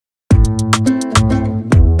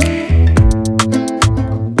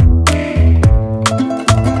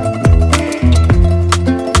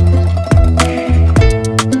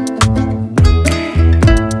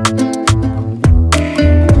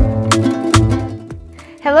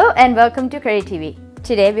Hello and welcome to Curry TV.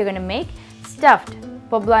 Today we're going to make stuffed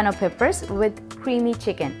poblano peppers with creamy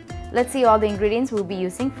chicken. Let's see all the ingredients we'll be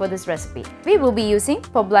using for this recipe. We will be using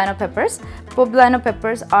poblano peppers. Poblano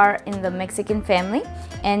peppers are in the Mexican family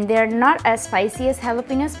and they're not as spicy as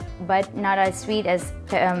jalapenos but not as sweet as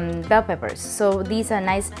bell peppers. So these are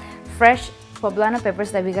nice fresh poblano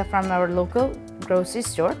peppers that we got from our local grocery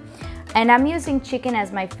store. And I'm using chicken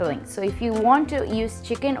as my filling. So if you want to use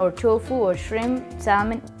chicken or tofu or shrimp,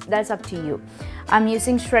 salmon, that's up to you. I'm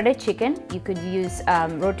using shredded chicken. You could use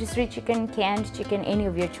rotisserie chicken, canned chicken, any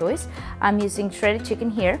of your choice. I'm using shredded chicken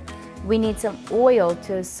here. We need some oil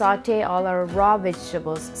to saute all our raw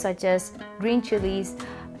vegetables such as green chilies,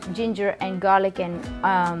 ginger and garlic and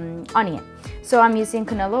onion. So I'm using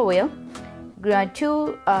canola oil.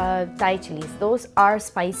 2 Thai chilies. Those are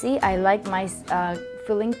spicy. I like my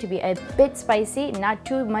filling to be a bit spicy, not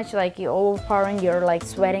too much like you overpowering, you're like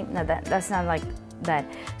sweating. No, that's not like that.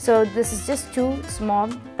 So this is just 2 small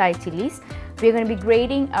Thai chilies. We're going to be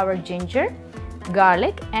grating our ginger,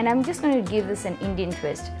 garlic, and I'm just going to give this an Indian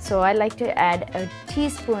twist. So I like to add a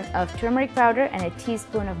teaspoon of turmeric powder and a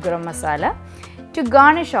teaspoon of garam masala. To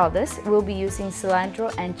garnish all this, we'll be using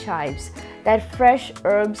cilantro and chives. That fresh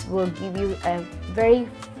herbs will give you a very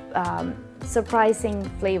surprising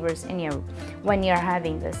flavors when you're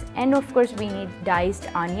having this. And of course we need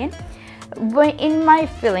diced onion. In my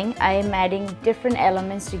filling I am adding different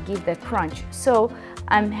elements to give the crunch. So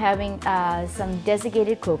I'm having some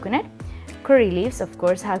desiccated coconut, curry leaves. Of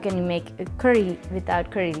course, how can you make a curry without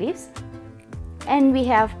curry leaves? And we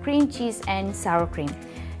have cream cheese and sour cream.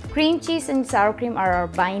 Cream cheese and sour cream are our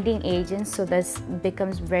binding agents, so this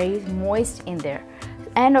becomes very moist in there.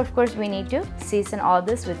 And of course we need to season all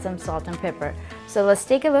this with some salt and pepper. So let's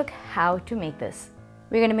take a look how to make this.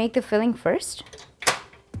 We're going to make the filling first.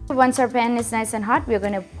 Once our pan is nice and hot, we're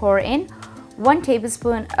going to pour in 1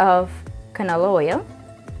 tablespoon of canola oil.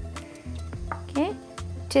 Okay.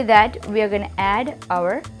 To that we are going to add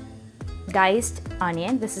our diced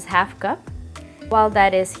onion. This is ½ cup. While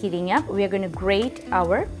that is heating up, we are going to grate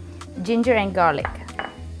our ginger and garlic.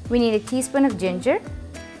 We need a teaspoon of ginger.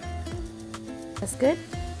 That's good.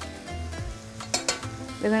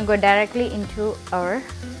 We're going to go directly into our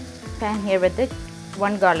pan here with the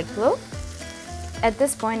 1 garlic clove. At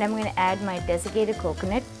this point, I'm going to add my desiccated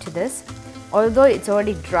coconut to this. Although it's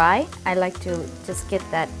already dry, I like to just get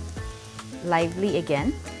that lively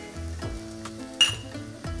again.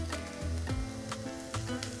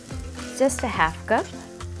 Just a ½ cup.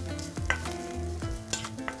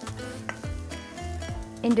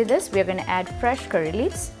 Into this, we're going to add fresh curry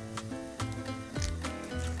leaves.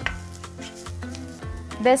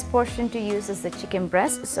 Best portion to use is the chicken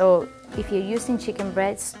breast. So if you're using chicken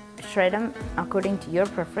breasts, shred them according to your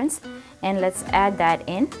preference. And let's add that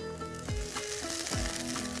in.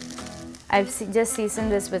 I've just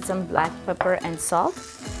seasoned this with some black pepper and salt.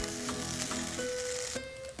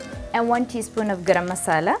 And 1 teaspoon of garam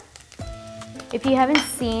masala. If you haven't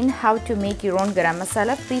seen how to make your own garam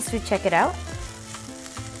masala, please do check it out.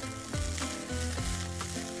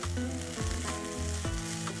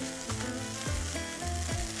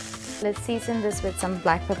 Let's season this with some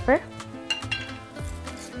black pepper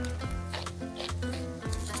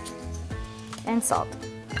and salt.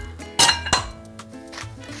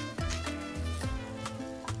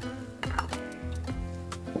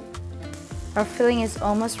 Our filling is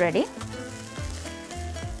almost ready.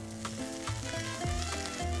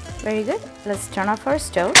 Very good. Let's turn off our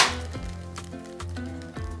stove.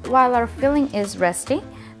 While our filling is resting,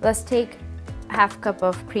 let's take ½ cup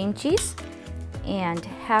of cream cheese and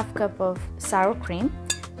 ½ cup of sour cream,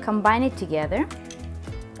 combine it together.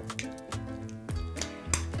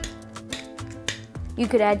 You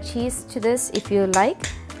could add cheese to this if you like,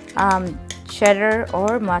 cheddar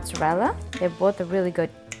or mozzarella. They're both a really good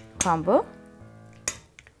combo.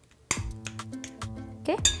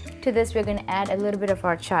 Okay, to this we're going to add a little bit of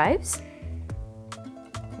our chives.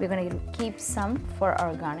 We're going to keep some for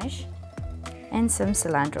our garnish and some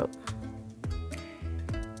cilantro.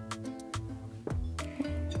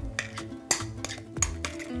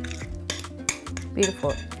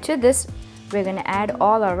 Beautiful. To this we're going to add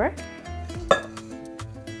all our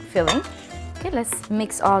filling. Okay, let's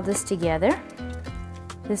mix all this together.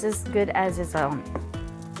 This is good as its own.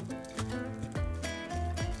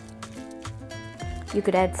 You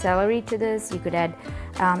could add celery to this. You could add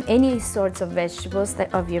any sorts of vegetables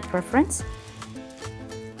that of your preference.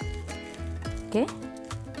 Okay,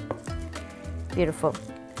 beautiful.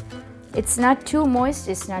 It's not too moist,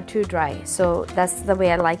 it's not too dry, so that's the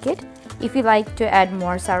way I like it. If you like to add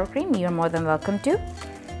more sour cream, you're more than welcome to,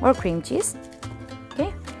 or cream cheese.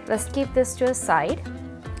 Okay, let's keep this to a side.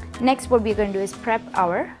 Next, what we're going to do is prep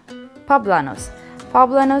our poblanos.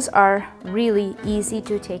 Poblanos are really easy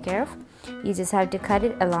to take care of. You just have to cut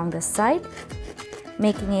it along the side,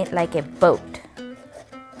 making it like a boat.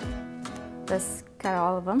 Let's cut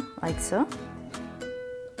all of them like so.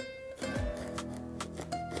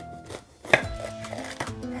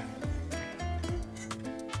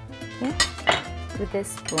 Okay. With this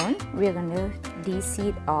spoon, we're going to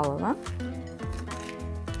de-seed all of them.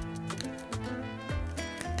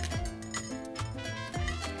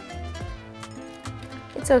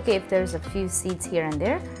 It's okay if there's a few seeds here and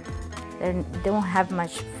there. They don't have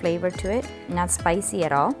much flavor to it, not spicy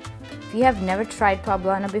at all. If you have never tried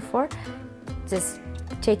poblano before, just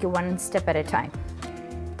take it one step at a time.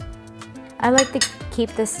 I like to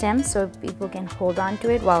keep the stem so people can hold on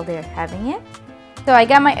to it while they're having it. So I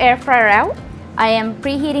got my air fryer out. I am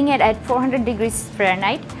preheating it at 400 degrees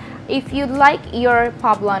Fahrenheit. If you'd like your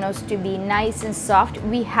poblanos to be nice and soft,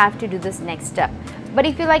 we have to do this next step. But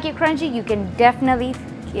if you like it crunchy, you can definitely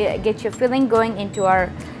get your filling going into our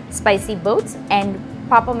spicy boats and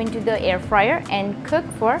pop them into the air fryer and cook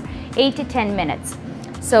for 8 to 10 minutes.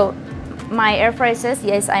 So my air fryer says,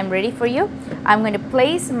 yes, I'm ready for you. I'm going to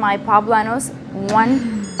place my poblanos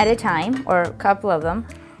one at a time, or a couple of them.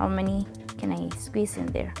 How many can I squeeze in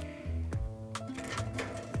there?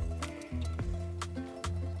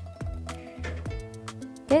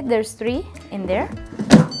 Okay, there's 3 in there.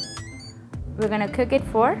 We're gonna cook it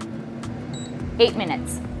for 8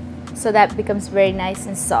 minutes, so that becomes very nice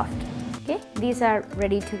and soft. Okay, these are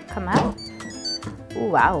ready to come out. Ooh,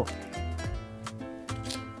 wow.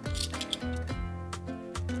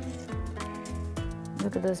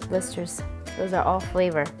 Look at those blisters. Those are all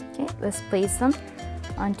flavor. Okay, let's place them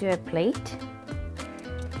onto a plate.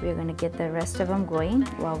 We're gonna get the rest of them going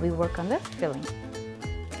while we work on the filling.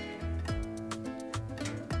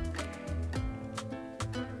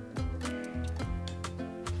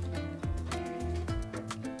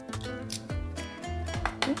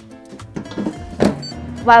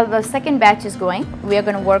 While the second batch is going, we are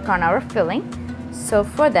going to work on our filling. So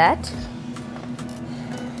for that,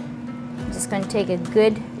 I'm just going to take a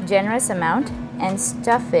good generous amount and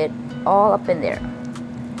stuff it all up in there.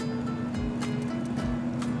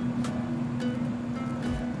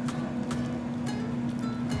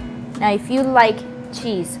 Now if you like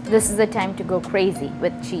cheese, this is the time to go crazy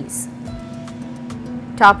with cheese.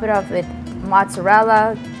 Top it off with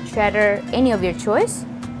mozzarella, cheddar, any of your choice.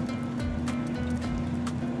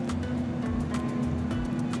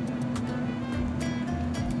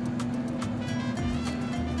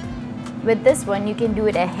 With this one, you can do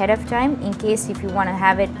it ahead of time in case if you want to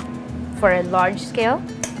have it for a large scale.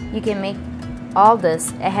 You can make all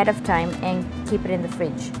this ahead of time and keep it in the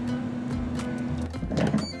fridge.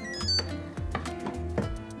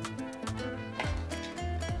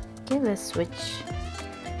 Okay, let's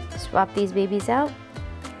swap these babies out.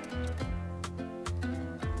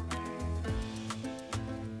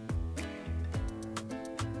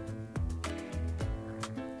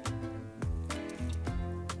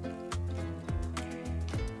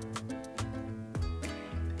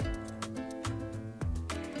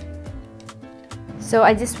 So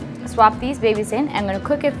I just swapped these babies in. I'm going to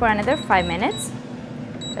cook it for another 5 minutes.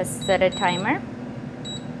 Let's set a timer.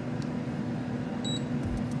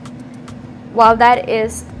 While that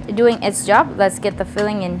is doing its job, let's get the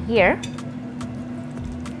filling in here.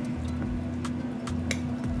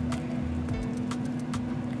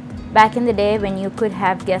 Back in the day when you could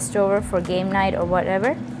have guests over for game night or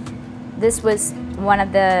whatever, this was one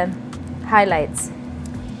of the highlights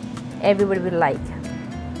everybody would like.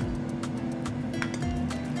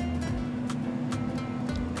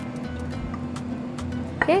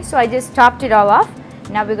 Okay, so I just topped it all off.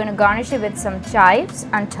 Now we're going to garnish it with some chives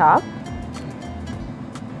on top.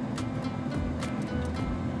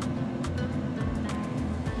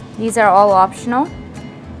 These are all optional.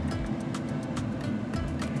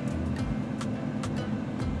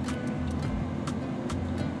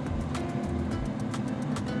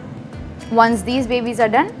 Once these babies are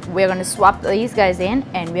done, we're going to swap these guys in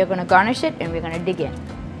and we're going to garnish it and we're going to dig in.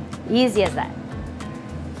 Easy as that.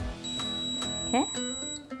 Okay.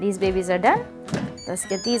 These babies are done. Let's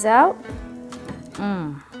get these out.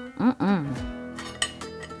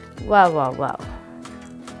 Wow, wow, wow.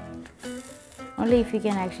 Only if you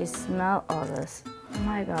can actually smell all this. Oh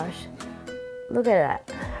my gosh. Look at that.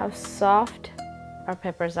 How soft our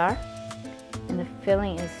peppers are. And the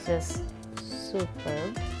filling is just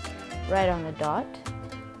superb. Right on the dot.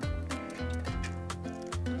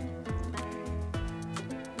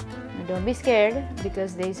 Now don't be scared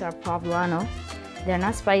because these are poblano. They're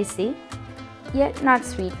not spicy, yet not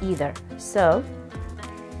sweet either. So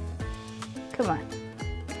Come on.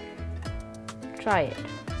 Try it.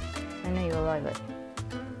 I know you'll love it.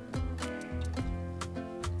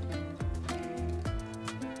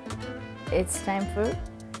 It's time for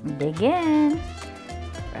dig in,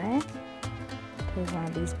 right? Take one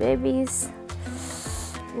of these babies.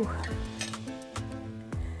 Ooh.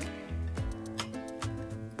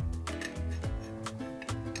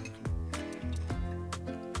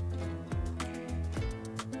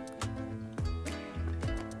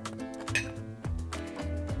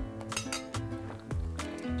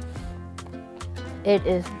 It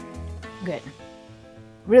is good,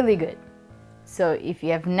 really good. So if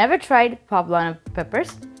you have never tried poblano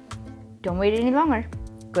peppers, don't wait any longer.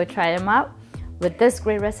 Go try them out. With this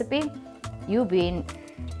great recipe, you'll be in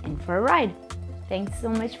for a ride. Thanks so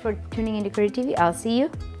much for tuning into Creative TV. I'll see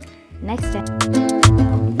you next time.